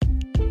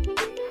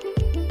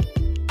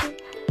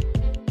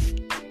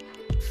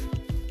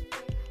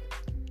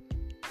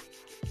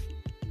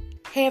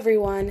Hey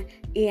everyone,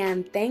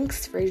 and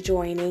thanks for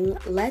joining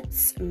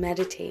Let's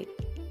Meditate.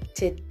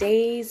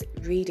 Today's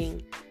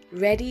reading,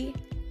 Ready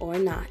or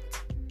Not.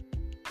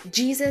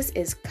 Jesus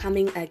is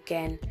coming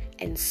again,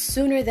 and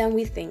sooner than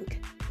we think.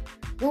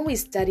 When we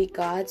study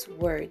God's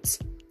words,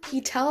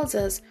 He tells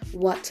us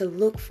what to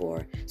look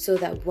for so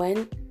that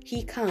when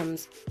He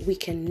comes, we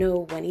can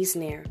know when He's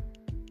near.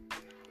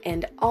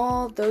 And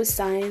all those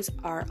signs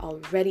are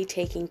already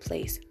taking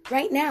place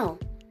right now.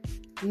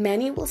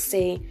 Many will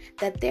say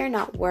that they're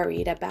not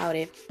worried about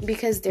it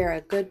because they're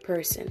a good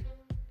person,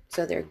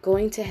 so they're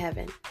going to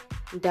heaven.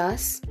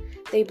 Thus,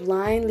 they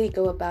blindly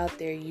go about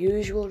their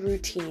usual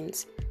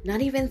routines, not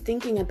even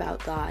thinking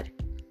about God.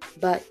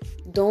 But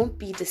don't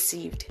be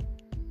deceived.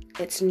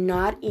 It's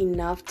not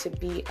enough to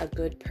be a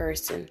good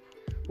person.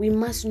 We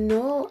must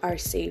know our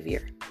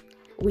Savior.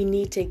 We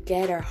need to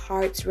get our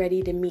hearts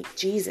ready to meet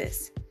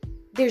Jesus.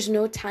 There's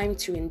no time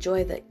to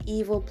enjoy the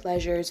evil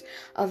pleasures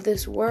of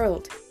this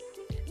world.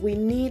 We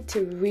need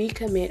to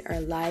recommit our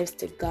lives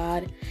to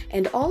God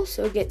and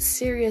also get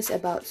serious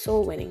about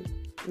soul winning,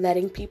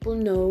 letting people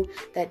know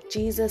that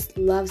Jesus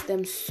loves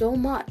them so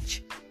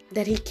much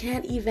that He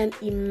can't even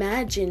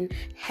imagine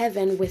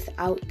heaven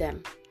without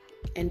them.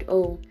 And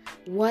oh,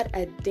 what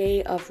a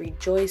day of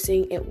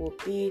rejoicing it will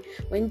be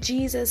when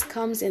Jesus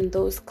comes in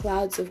those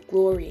clouds of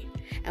glory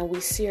and we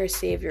see our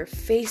Savior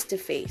face to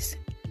face.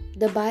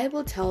 The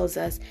Bible tells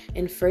us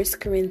in 1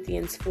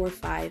 Corinthians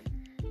 4:5,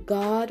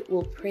 God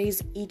will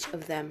praise each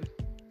of them.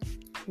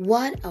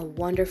 What a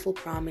wonderful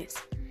promise.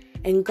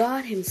 And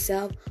God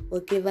Himself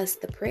will give us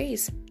the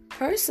praise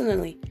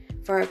personally,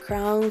 for our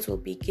crowns will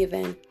be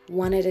given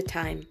one at a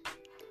time.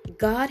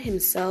 God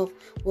Himself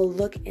will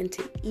look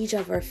into each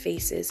of our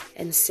faces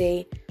and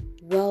say,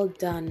 "Well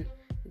done,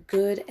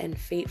 good and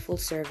faithful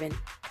servant.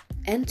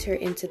 Enter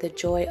into the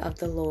joy of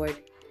the Lord."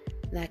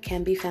 That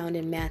can be found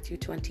in Matthew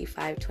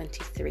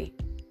 25:23.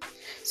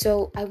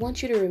 So I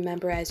want you to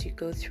remember as you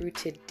go through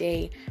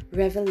today,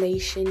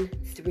 Revelation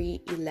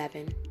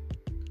 3:11.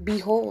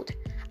 Behold,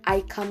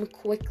 I come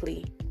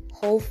quickly.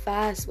 Hold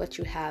fast what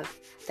you have,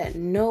 that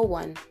no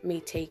one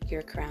may take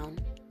your crown.